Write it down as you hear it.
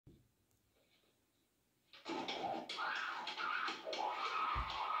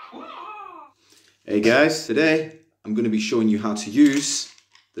Hey guys, today I'm going to be showing you how to use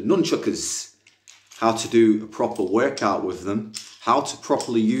the nunchuckers, how to do a proper workout with them, how to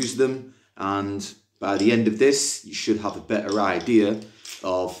properly use them, and by the end of this you should have a better idea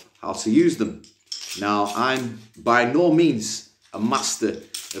of how to use them. Now, I'm by no means a master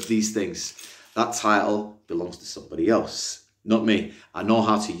of these things. That title belongs to somebody else, not me. I know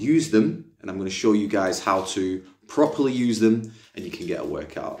how to use them, and I'm going to show you guys how to properly use them, and you can get a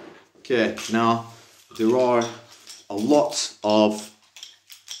workout. Okay, now there are a lot of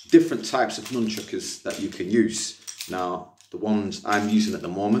different types of nunchuckers that you can use. Now, the ones I'm using at the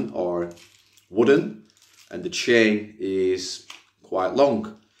moment are wooden, and the chain is quite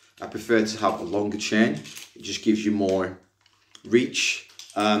long. I prefer to have a longer chain. It just gives you more reach.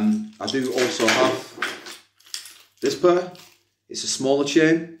 I do also have this pair. It's a smaller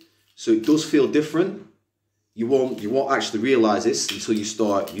chain, so it does feel different. You won't actually realise this until you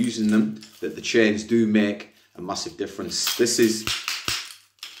start using them, that the chains do make a massive difference.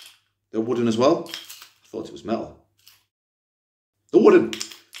 They're wooden as well. I thought it was metal. They're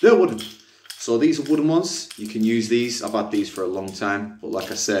wooden. So these are wooden ones. You can use these. I've had these for a long time, but like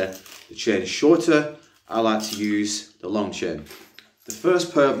I said, the chain is shorter. I like to use the long chain. The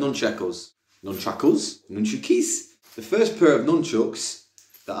first pair of nunchukis. The first pair of nunchucks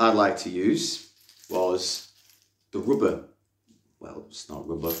that I like to use was the rubber. Well, it's not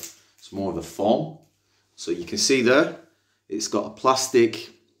rubber, it's more of a foam. So you can see there, it's got a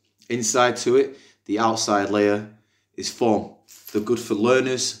plastic inside to it. The outside layer is foam. They're good for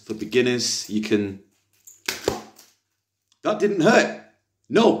learners, for beginners. That didn't hurt.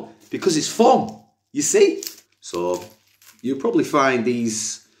 No, because it's foam, you see? So you'll probably find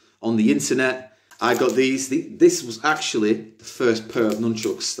these on the internet. I got these. This was actually the first pair of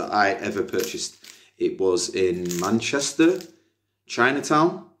nunchucks that I ever purchased. It was in Manchester,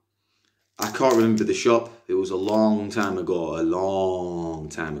 Chinatown. I can't remember the shop. It was a long time ago.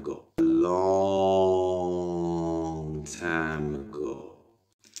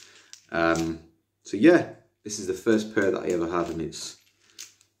 So yeah, this is the first pair that I ever had, and it's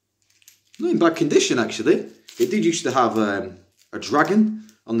not in bad condition actually. It did used to have a dragon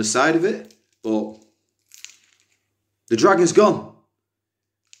on the side of it, but the dragon's gone.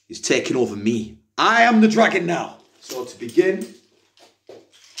 It's taken over me. I am the dragon now. So to begin,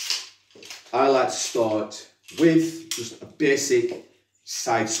 I like to start with just a basic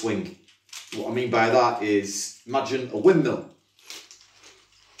side swing. What I mean by that is, imagine a windmill.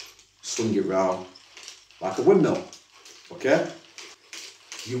 Swing it round like a windmill, okay?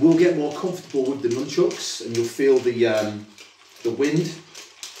 You will get more comfortable with the nunchucks, and you'll feel the wind.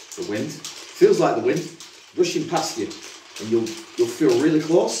 Feels like the wind rushing past you, and you'll feel really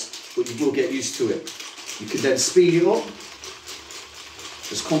close, but you will get used to it. You can then speed it up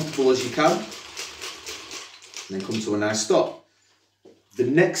as comfortable as you can, and then come to a nice stop. The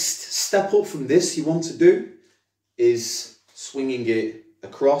next step up from this you want to do is swinging it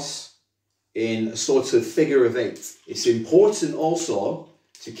across in a sort of figure of 8. It's important also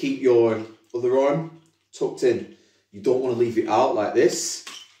to keep your other arm tucked in. You don't want to leave it out like this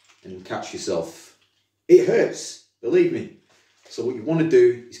and catch yourself. It hurts, believe me. So what you want to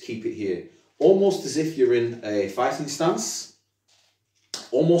do is keep it here, almost as if you're in a fighting stance,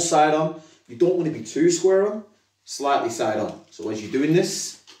 almost side on. You don't want to be too square on, slightly side on. So as you're doing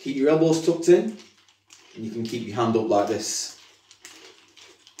this, keep your elbows tucked in, and you can keep your hand up like this.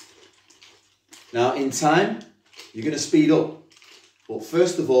 Now in time, you're going to speed up. But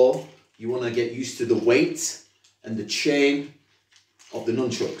first of all, you want to get used to the weight and the chain of the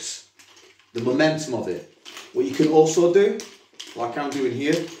nunchucks, the momentum of it. What you can also do, like I'm doing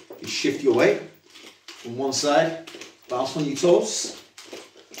here, is shift your weight from one side, bounce on your toes.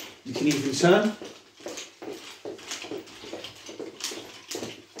 You can even turn.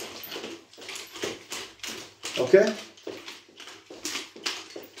 Okay?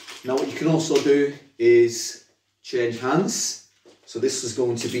 Now what you can also do is change hands. So this is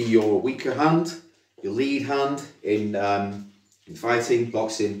going to be your weaker hand, your lead hand in fighting,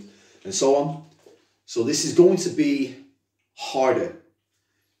 boxing, and so on. So this is going to be harder.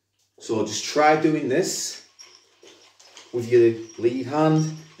 So just try doing this with your lead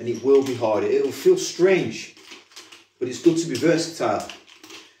hand, and it will be harder. It will feel strange, but it's good to be versatile,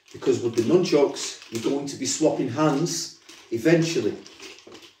 because with the nunchucks, you're going to be swapping hands eventually.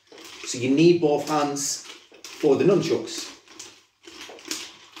 So you need both hands for the nunchucks.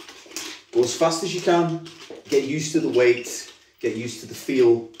 Go as fast as you can, get used to the weight, get used to the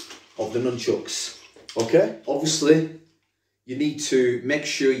feel of the nunchucks. Okay? Obviously, you need to make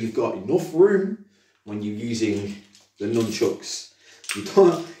sure you've got enough room when you're using the nunchucks.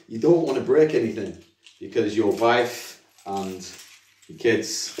 you don't want to break anything, because your wife and your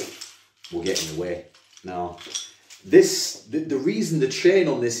kids will get in the way. Now, the reason the chain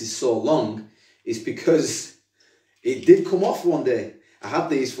on this is so long is because it did come off one day. I had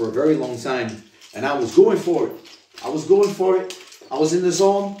these for a very long time, and I was going for it. I was in the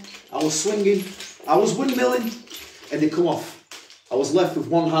zone. I was swinging. I was windmilling, and they come off. I was left with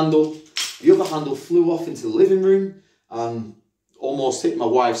one handle. The other handle flew off into the living room and almost hit my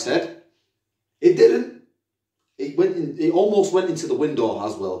wife's head. It didn't. It almost went into the window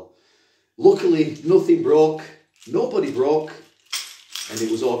as well. Luckily, nothing broke. Nobody broke, and it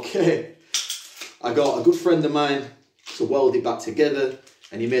was okay. I got a good friend of mine to weld it back together,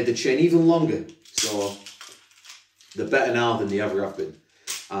 and he made the chain even longer. So they're better now than they ever have been.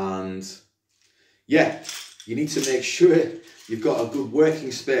 And yeah, you need to make sure you've got a good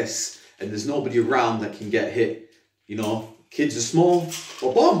working space and there's nobody around that can get hit. You know, kids are small,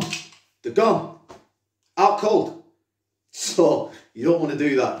 or boom, they're gone, out cold. So you don't want to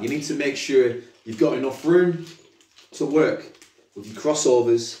do that. You need to make sure you've got enough room to work. With your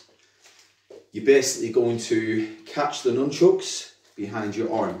crossovers, you're basically going to catch the nunchucks behind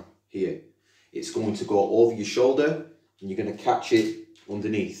your arm here. It's going to go over your shoulder and you're going to catch it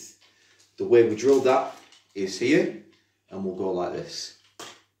underneath. The way we drill that is here, and we'll go like this.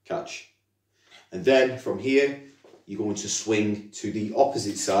 Catch. And then from here, you're going to swing to the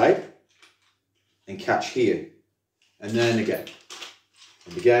opposite side and catch here. And then again,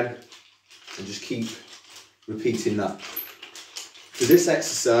 and again, and just keep repeating that. For this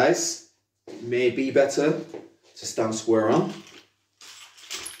exercise, it may be better to stand square on.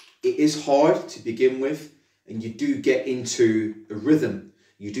 It is hard to begin with, and you do get into a rhythm.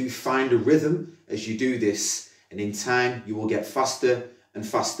 You do find a rhythm as you do this, and in time you will get faster and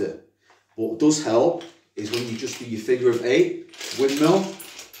faster. What does help is when you just do your figure of 8, windmill,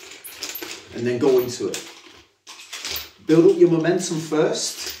 and then go into it. Build up your momentum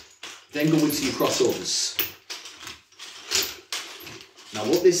first, then go into your crossovers. Now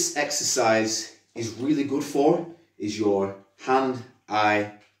what this exercise is really good for is your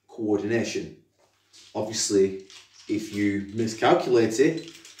hand-eye coordination. Obviously, if you miscalculate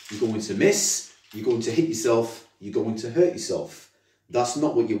it, you're going to miss, you're going to hit yourself, you're going to hurt yourself. That's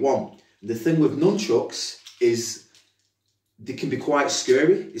not what you want. The thing with nunchucks is they can be quite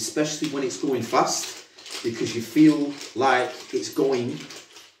scary, especially when it's going fast, because you feel like it's going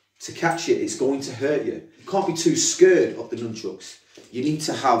to catch you, it's going to hurt you. You can't be too scared of the nunchucks. You need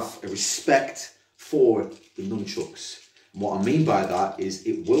to have a respect for the nunchucks. And what I mean by that is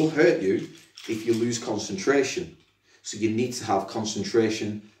it will hurt you if you lose concentration. So you need to have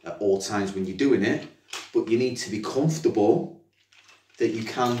concentration at all times when you're doing it, but you need to be comfortable that you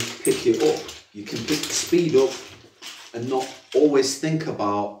can pick it up. You can pick the speed up and not always think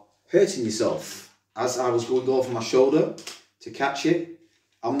about hurting yourself. As I was going over my shoulder to catch it,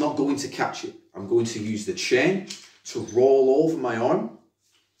 I'm not going to catch it. I'm going to use the chain to roll over my arm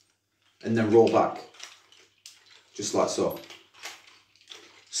and then roll back, just like so.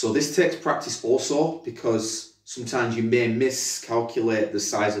 So this takes practice also, because sometimes you may miscalculate the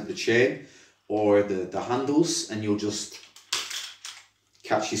size of the chain or the handles, and you'll just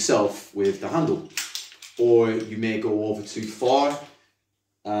catch yourself with the handle. Or you may go over too far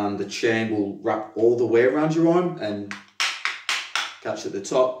and the chain will wrap all the way around your arm and catch at the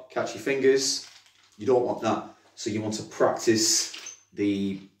top, catch your fingers. You don't want that. So you want to practice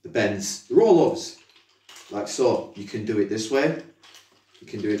the bends, the rollovers, like so. You can do it this way, you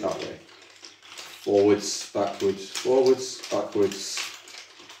can do it that way. Forwards, backwards, backwards.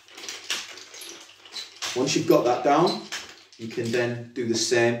 Once you've got that down, you can then do the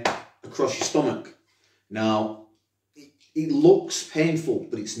same across your stomach. Now, it looks painful,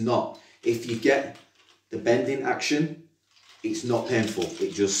 but it's not. If you get the bending action, it's not painful.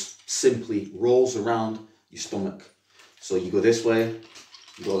 It just simply rolls around your stomach. So you go this way,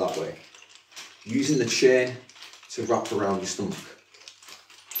 you go that way. Using the chain to wrap around your stomach.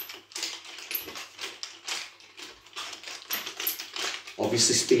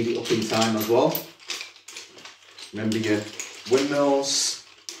 Obviously speed it up in time as well. Remember your windmills,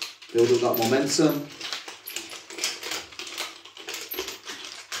 build up that momentum.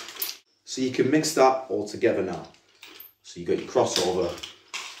 So you can mix that all together now. So you've got your crossover,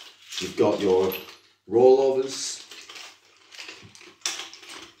 you've got your rollovers,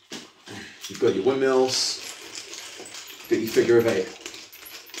 you've got your windmills, you've got your figure of 8.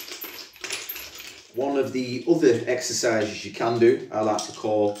 One of the other exercises you can do, I like to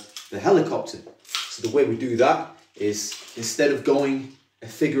call the helicopter. So the way we do that is, instead of going a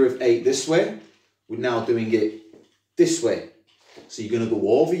figure of 8 this way, we're now doing it this way. So you're going to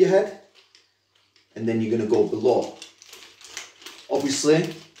go over your head and then you're going to go below.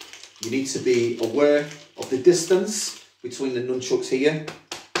 Obviously, you need to be aware of the distance between the nunchucks here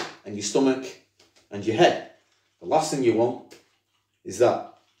and your stomach and your head. The last thing you want is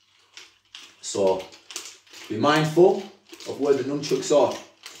that. So be mindful of where the nunchucks are.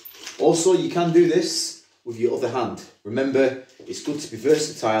 Also, you can do this with your other hand. Remember, it's good to be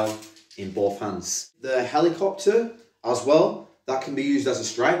versatile in both hands. The helicopter as well, that can be used as a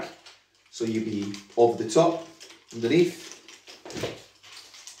strike. So you'll be over the top, underneath,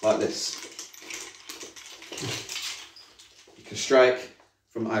 like this. You can strike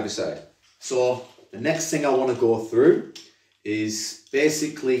from either side. So the next thing I want to go through is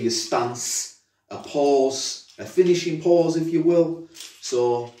basically your stance, a pause, a finishing pause if you will.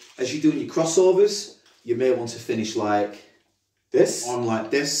 So as you're doing your crossovers, you may want to finish like this, arm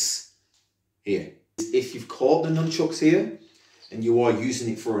like this, here. If you've caught the nunchucks here and you are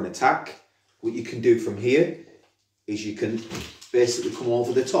using it for an attack, what you can do from here is you can basically come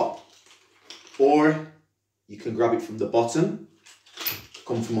over the top, or you can grab it from the bottom,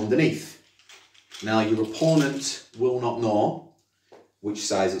 come from underneath. Now your opponent will not know which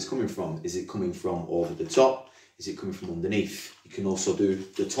side it's coming from. Is it coming from over the top? Is it coming from underneath? You can also do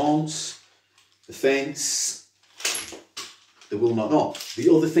the taunts, the feints. They will not know. The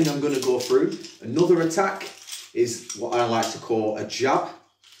other thing I'm going to go through, another attack, is what I like to call a jab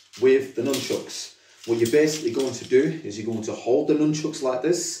with the nunchucks. What you're basically going to do is you're going to hold the nunchucks like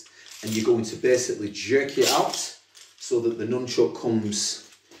this and you're going to basically jerk it out so that the nunchuck comes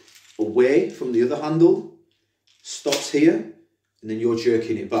away from the other handle, stops here, and then you're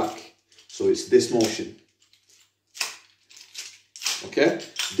jerking it back. So it's this motion. Okay?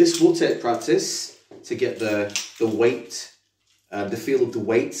 This will take practice to get the weight, the feel of the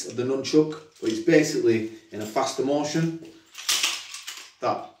weight of the nunchuck, but it's basically in a faster motion.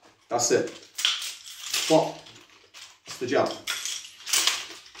 That's it. But it's the jab.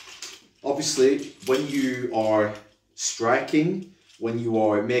 Obviously, when you are striking, when you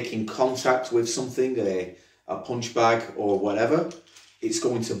are making contact with something, a punch bag or whatever, it's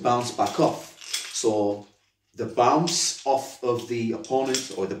going to bounce back off. So the bounce off of the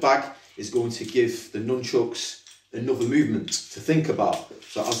opponent or the bag is going to give the nunchucks another movement to think about.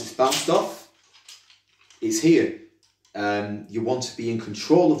 So as it's bounced off, it's here. You want to be in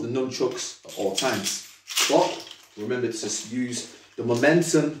control of the nunchucks at all times. But remember to use the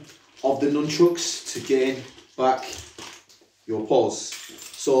momentum of the nunchucks to gain back your pause.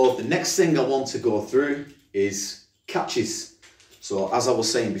 So the next thing I want to go through is catches. So as I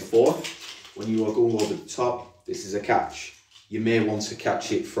was saying before, when you are going over the top, this is a catch. You may want to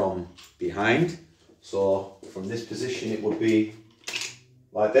catch it from behind. So from this position it would be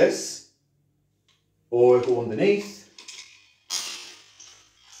like this, or go underneath.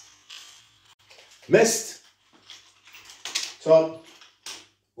 Missed. Top,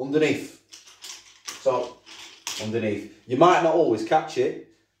 underneath. Top, underneath. You might not always catch it,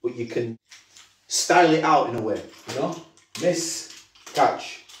 but you can style it out in a way, you know? Miss,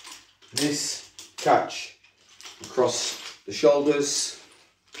 catch. Miss, catch. Across the shoulders.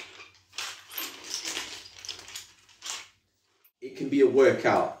 It can be a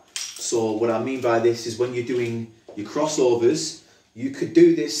workout. So what I mean by this is when you're doing your crossovers, you could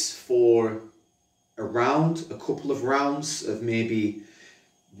do this for a couple of rounds of maybe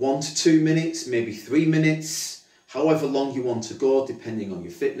 1 to 2 minutes, maybe 3 minutes, however long you want to go, depending on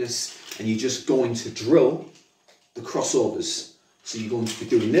your fitness, and you're just going to drill the crossovers. So you're going to be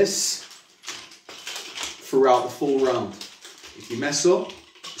doing this throughout the full round. If you mess up,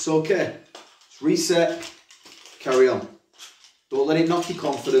 it's okay. Just reset, carry on. Don't let it knock your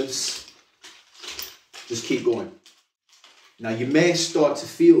confidence. Just keep going. Now you may start to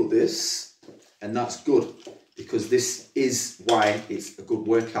feel this, and that's good, because this is why it's a good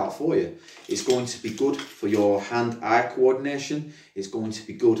workout for you. It's going to be good for your hand-eye coordination. It's going to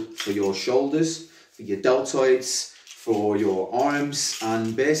be good for your shoulders, for your deltoids, for your arms,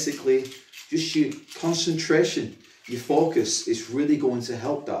 and basically just your concentration, your focus is really going to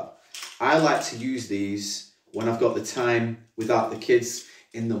help that. I like to use these when I've got the time without the kids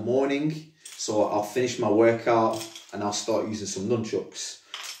in the morning. So I'll finish my workout and I'll start using some nunchucks.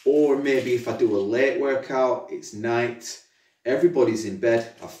 Or maybe if I do a late workout, it's night, everybody's in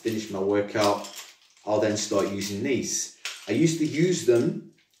bed, I've finished my workout, I'll then start using these. I used to use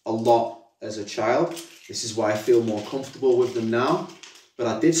them a lot as a child. This is why I feel more comfortable with them now. But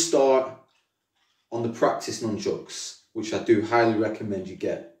I did start on the practice nunchucks, which I do highly recommend you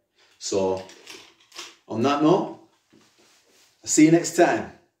get. So on that note, I'll see you next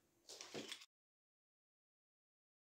time.